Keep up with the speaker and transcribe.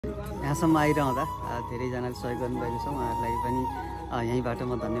यहाँसम्म आइरहँदा धेरैजनाले सहयोग गर्नुभएको छ। उहाँहरूलाई पनि यहीँबाट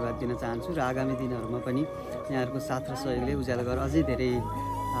म धन्यवाद दिन चाहन्छु र आगामी दिनहरूमा पनि यहाँहरूको साथ र सहयोगले उज्यालो घर अझै धेरै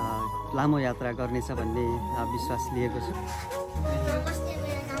लामो यात्रा गर्नेछ भन्ने विश्वास लिएको छु। नमस्ते,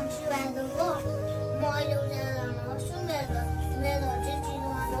 मेरो नाम सहायोग हो। म अहिले उज्यालो घरमा बस्छु। मेरो घर चाहिँ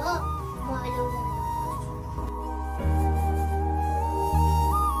चितवन हो। म अहिले उज्यालो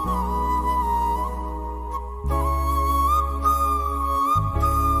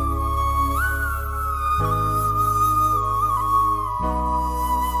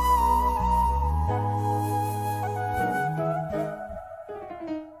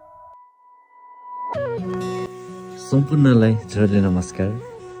सम्पूर्णलाई जोरले नमस्कार।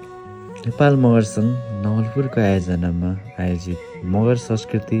 नेपाल मगर सङ्घ नवलपुरको आयोजनामा आयोजित मगर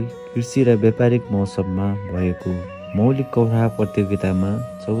संस्कृति कृषि र व्यापारिक महोत्सवमा भएको मौलिक कौराहा प्रतियोगितामा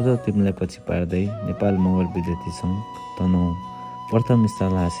 14 टिमलाई पछि पार्दै नेपाल मगर विद्यार्थी सङ्घ तनहुन प्रथम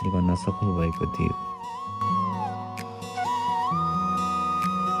स्थान हासिल गर्न सफल भएको थियो।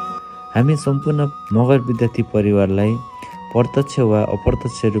 हामी सम्पूर्ण मगर विद्यार्थी परिवारलाई प्रत्यक्ष वा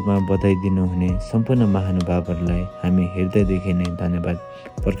अप्रत्यक्ष रूपमा बधाई दिनुहुने सम्पूर्ण महानुभावहरूलाई हामी हृदयदेखि नै धन्यवाद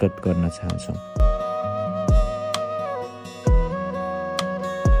प्रकट गर्न चाहन्छौँ।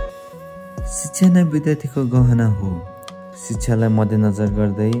 शिक्षा नै विद्यार्थीको गहना हो। शिक्षालाई मध्यनजर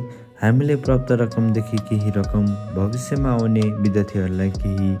गर्दै हामीले प्राप्त रकमदेखि केही रकम भविष्यमा आउने विद्यार्थीहरूलाई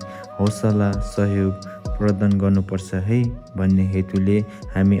केही हौसला सहयोग प्रदान गर्नुपर्छ है भन्ने हेतुले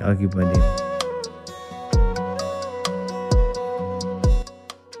हामी अघि बढ्यौँ।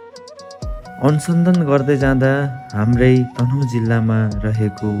 अनुसन्धान गर्दै जाँदा हाम्रै तनहुन जिल्लामा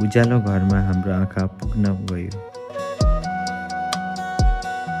रहेको उज्यालो घरमा हाम्रो आँखा पुग्न गयो।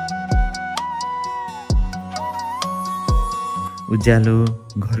 उज्यालो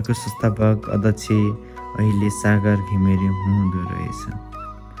घरको संस्थापक अध्यक्ष अहिले सागर घिमिरे हुनुहुँदो रहेछ।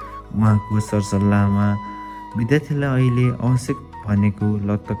 उहाँको सरसल्लाहमा विद्यार्थीलाई अहिले आवश्यक भनेको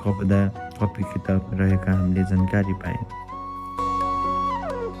लत्त कपडा कपी किताब रहेका हामीले जानकारी पायौँ।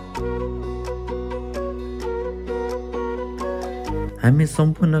 हामी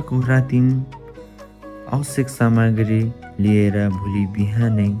सम्पूर्ण कौरा टिम आवश्यक सामग्री लिएर भोलि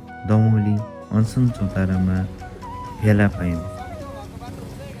बिहानै दमौली अनसन चौतारामा भेला पायौँ।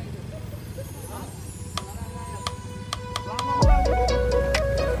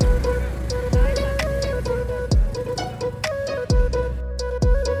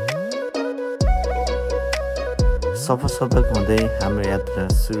 सफक हुँदै हाम्रो यात्रा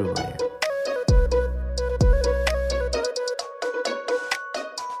सुरु भयो।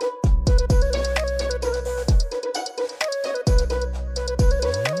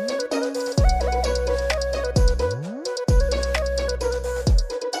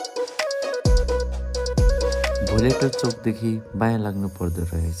 भोलेटो चोकदेखि बायाँ लाग्नु पर्दो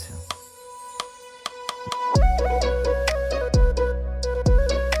रहेछ।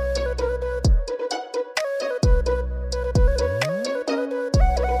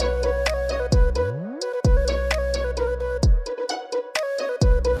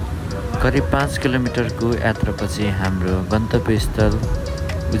 करिब 5 किलोमिटरको यात्रापछि हाम्रो गन्तव्य स्थल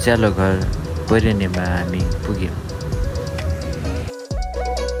उज्यालो घर बैरेनीमा हामी पुग्यौँ।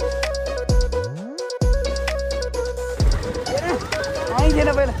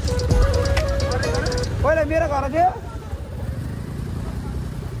 पहिला मेरो घर थियो।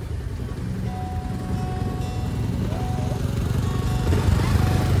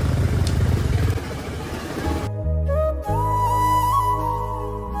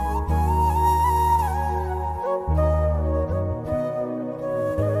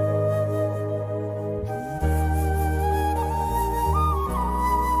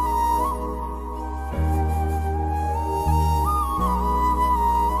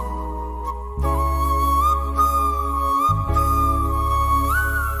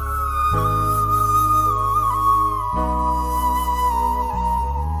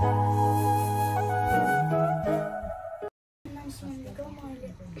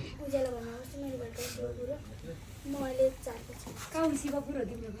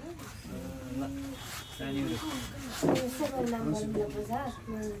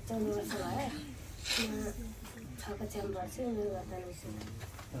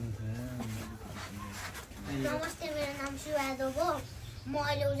 नमस्ते, मेरो नाम सहायोग हो। म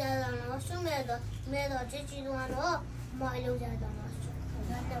अहिले उज्यालो घरमा बस्छु। मेरो घर चाहिँ चितवन हो। म अहिले उज्यालो घरमा बस्छु।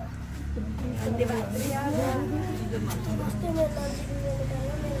 धन्यवाद।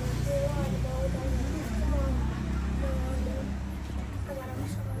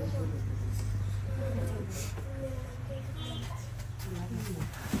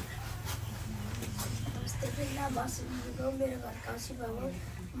 मेरो घर काशी बाबु।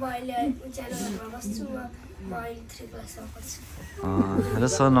 म म अहिले उज्यालो घरमा बस्छु म अहिले 3 क्लासमा पढ्छु हेलो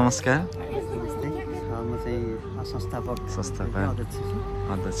सर नमस्कार म चाहिँ संस्थापक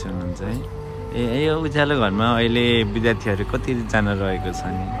अध्यक्ष हुनुहुन्छ है यो उज्यालो घरमा अहिले विद्यार्थीहरू कतिजना रहेको छ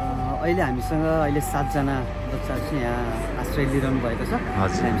नि अहिले हामीसँग अहिले 7 जना बच्चाहरू चाहिँ यहाँ आश्रय लिइरहनु भएको छ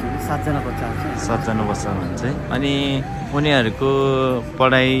हजुर हामीसँग 7 जना बच्चाहरू चाहिँ 7 जना बच्चा हुनुहुन्छ है अनि उनीहरूको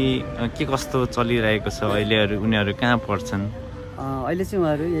पढाइ के कस्तो चलिरहेको छ अहिले उनीहरू कहाँ पढ्छन् अहिले चाहिँ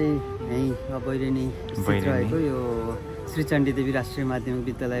उहाँहरू यही बैरेनी रहेको यो श्री चण्डी देवी राष्ट्रिय माध्यमिक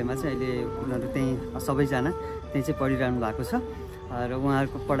विद्यालयमा चाहिँ अहिले उनीहरू त्यहीँ सबैजना त्यहीँ चाहिँ पढिरहनु भएको छ र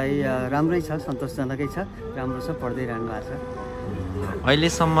उहाँहरूको पढाइ राम्रै छ सन्तोषजनकै छ राम्रो छ पढ्दै रहनु भएको छ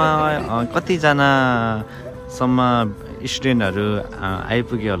अहिलेसम्म कतिजनासम्म स्टुडेन्टहरू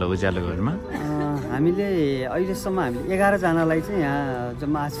आइपुग्यो होला उज्यालो घरमा हामीले अहिलेसम्म हामीले 11 जनालाई चाहिँ यहाँ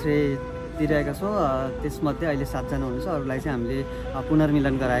जम्मा आश्रय दिइरहेका छौँ त्यसमध्ये अहिले 7 जना हुनुहुन्छ अरूलाई चाहिँ हामीले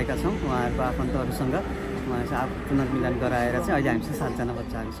पुनर्मिलन गराएका छौँ उहाँहरूको आफन्तहरूसँग उहाँहरू पुनर्मिलन गराएर चाहिँ अहिले हामीसँग 7 जना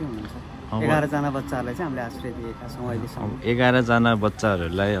बच्चाहरू चाहिँ हुनुहुन्छ 11 जना बच्चाहरूलाई चाहिँ हामीले आश्रय दिएका छौँ अहिलेसम्म 11 जना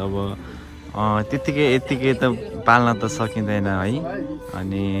बच्चाहरूलाई अब यत्तिकै त पाल्न त सकिँदैन है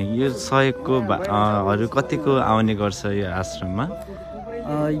अनि यो सहयोगको हरू कतिको आउने गर्छ यो आश्रममा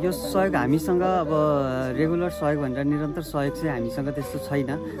यो सहयोग हामीसँग अब रेगुलर सहयोग भनेर निरन्तर सहयोग चाहिँ हामीसँग त्यस्तो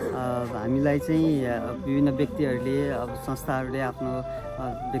छैन हामीलाई चाहिँ विभिन्न व्यक्तिहरूले अब संस्थाहरूले आफ्नो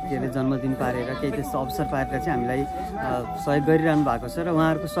व्यक्तिहरूले जन्मदिन पारेर केही त्यस्तो अवसर पारेर चाहिँ हामीलाई सहयोग गरिरहनु भएको छ र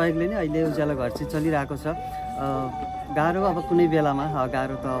उहाँहरूको सहयोगले नै अहिले उज्यालो घर चाहिँ चलिरहेको छ गाह्रो अब कुनै बेलामा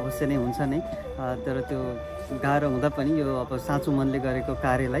गाह्रो त अवश्य नै हुन्छ नै तर त्यो गाह्रो हुँदा पनि यो अब साँचो मनले गरेको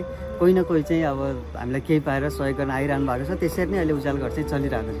कार्यलाई कोही न कोही चाहिँ अब हामीलाई केही पाएर सहयोग गर्न आइरहनु भएको छ त्यसरी नै अहिले उज्यालो घर चाहिँ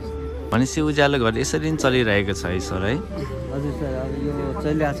चलिरहेको छ भनेपछि उज्यालो घर यसरी नै चलिरहेको छ है सर है हजुर सर अब यो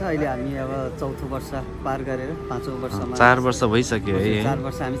चलिरहेको छ अहिले हामी अब 4थो वर्ष पार गरेर 5औं वर्षमा 4 वर्ष भइसक्यो है 4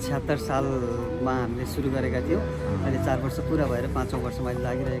 वर्ष हामी 76 सालमा हामीले सुरु गरेका थियौँ अहिले 4 वर्ष पुरा भएर 5औं वर्षमा अहिले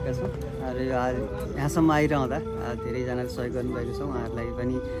लागिरहेका छौँ र यो यहाँसम्म आइरहँदा धेरैजनाले सहयोग गर्नुभएको छ उहाँहरूलाई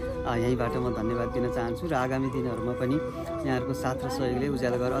पनि यहीँबाट म धन्यवाद दिन चाहन्छु र आगामी दिनहरूमा पनि यहाँहरूको साथ र सहयोगले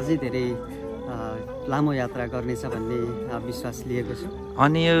उज्यालो घर अझै धेरै लामो यात्रा गर्नेछ भन्ने विश्वास लिएको छु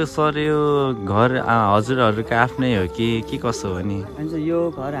अनि यो सर यो घर हजुरहरूको आफ्नै हो कि कसो हो नि हुन्छ यो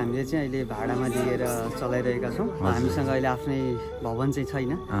घर हामीले चाहिँ अहिले भाडामा लिएर चलाइरहेका छौँ हामीसँग अहिले आफ्नै भवन चाहिँ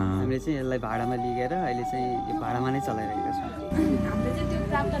छैन हामीले चाहिँ यसलाई भाडामा लिएर अहिले चाहिँ यो भाडामा नै चलाइरहेका छौँ हामीले चाहिँ त्यो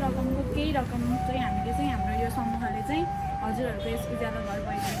प्राप्त रकमको केही रकम चाहिँ हामीले चाहिँ हाम्रो यो समूहले चाहिँ हजुरहरूको यस उज्यालो घर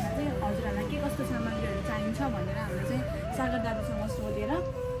बैठकमा चाहिँ हजुरहरूलाई के कस्तो सामग्रीहरू चाहिन्छ भनेर हामीले चाहिँ सागर दाजुसँग सोधेर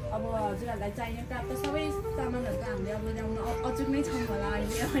अब हजुरहरूलाई चाहिने प्राप्त सबै सामानहरू त हामीले अब ल्याउन अचुक नै छौँ होला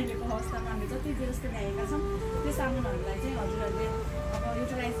अहिलेको अवस्थामा हामीले जति जस्तो ल्याएका छौँ त्यो सामानहरूलाई चाहिँ हजुरहरूले अब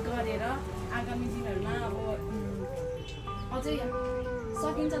युटिलाइज गरेर आगामी दिनहरूमा अब अझै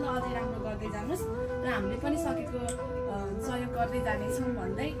सकिन्छ त अझै राम्रो गर्दै जानुहोस् र हामीले पनि सकेको सहयोग गर्दै जानेछौँ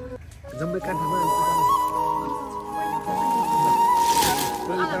भन्दै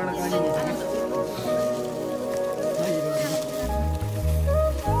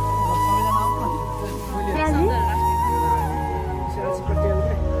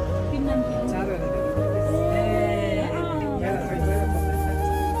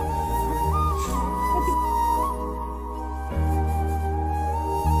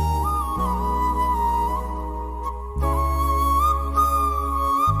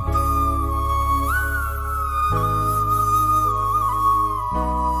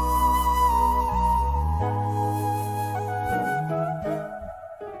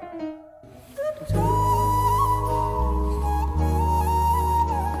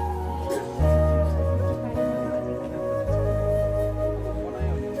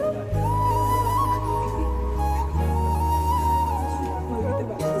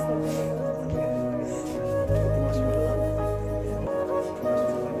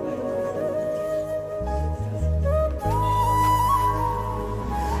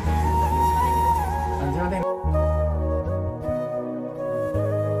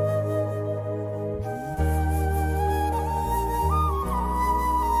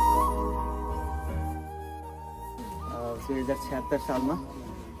सालमा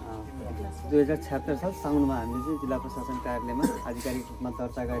 2076 साल साउनमा हामीले चाहिँ जिल्ला प्रशासन कार्यालयमा आधिकारिक रूपमा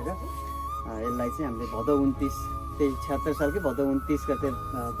दर्ता गरेर यसलाई चाहिँ हामीले भदौ 29 त्यही 76 सालकै भदौ 29 गते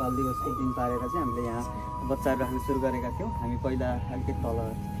बाल दिवसको दिन पारेर चाहिँ हामीले यहाँ बच्चाहरू राख्न सुरु गरेका थियौँ हामी पहिला अलिकति तल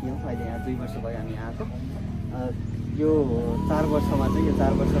थियौँ अहिले यहाँ 2 वर्ष भयो हामी यहाँको यो 4 वर्षमा चाहिँ यो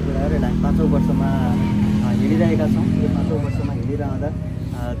 4 वर्ष पुऱ्याएर हामी 5औं वर्षमा हिँडिरहेका छौँ यो 5औं वर्षमा हिँडिरहँदा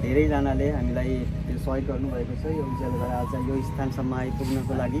धेरैजनाले हामीलाई सहयोग गर्नुभएको छ यो उज्यालो घर आज यो स्थानसम्म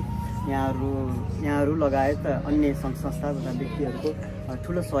आइपुग्नको लागि यहाँहरू लगायत अन्य सङ्घ संस्था तथा व्यक्तिहरूको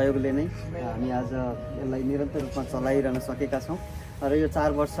ठुलो सहयोगले नै हामी आज यसलाई निरन्तर रूपमा चलाइरहन सकेका छौँ र यो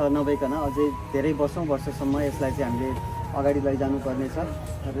 4 वर्ष नभइकन अझै धेरै वर्षसम्म यसलाई चाहिँ हामीले अगाडि लैजानुपर्नेछ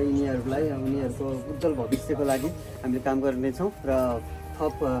र यिनीहरूलाई उनीहरूको उज्जवल भविष्यको लागि हामीले काम गर्नेछौँ र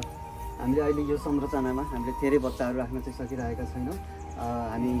थप हामीले अहिले यो संरचनामा हामीले धेरै बच्चाहरू राख्न चाहिँ सकिरहेका छैनौँ।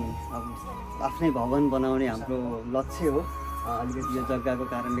 हामी आफ्नै भवन बनाउने हाम्रो लक्ष्य हो। अलिकति यो जग्गाको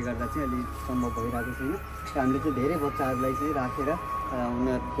कारणले गर्दा चाहिँ अलिक सम्भव भइरहेको छैन। हामीले चाहिँ धेरै बच्चाहरूलाई चाहिँ राखेर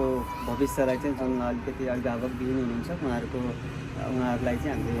उनीहरूको भविष्यलाई चाहिँ जुन अलिकति अभिभावकविहीन हुनुहुन्छ उहाँहरूलाई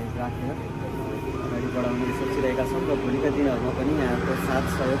चाहिँ हामीले राखेर अगाडि बढाउने सोचिरहेका छौँ र भोलिका दिनहरूमा पनि यहाँको साथ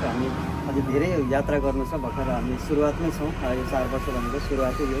सहयोग हामी अझै धेरै यात्रा गर्नु छ। भर्खर हामी सुरुवातमै छौँ। यो 4 वर्ष भनेको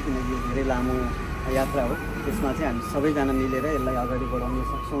सुरुवातै हो, किनकि यो धेरै लामो यात्रा हो। त्यसमा चाहिँ हामी सबैजना मिलेर यसलाई अगाडि बढाउन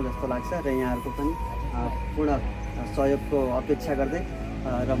सक्छौँ जस्तो लाग्छ र यहाँहरूको पनि पूर्ण सहयोगको अपेक्षा गर्दै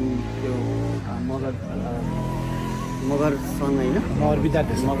र यो मगर सङ्घ होइन मगर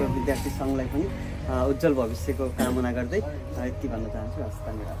विद्यार्थी सङ्घलाई पनि उज्जवल भविष्यको कामना गर्दै यति भन्न चाहन्छु। हस्,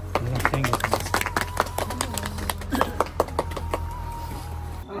 धन्यवाद।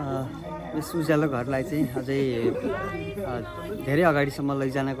 यस उज्यालो घरलाई चाहिँ अझै धेरै अगाडिसम्म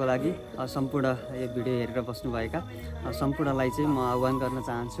लैजानको लागि सम्पूर्ण यो भिडियो हेरेर बस्नुभएका सम्पूर्णलाई चाहिँ म आह्वान गर्न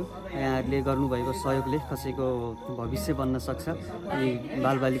चाहन्छु। यहाँहरूले गर्नुभएको सहयोगले कसैको भविष्य बन्न सक्छ। यी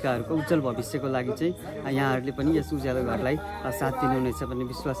बालबालिकाहरूको उज्जवल भविष्यको लागि चाहिँ यहाँहरूले पनि यस उज्यालो घरलाई साथ दिनुहुनेछ भन्ने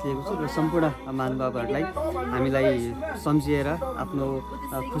विश्वास लिएको छु र सम्पूर्ण महानुभावहरूलाई हामीलाई सम्झिएर आफ्नो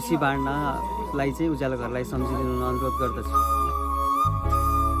खुसी बाँड्नलाई चाहिँ उज्यालो घरलाई सम्झिदिनु अनुरोध गर्दछु।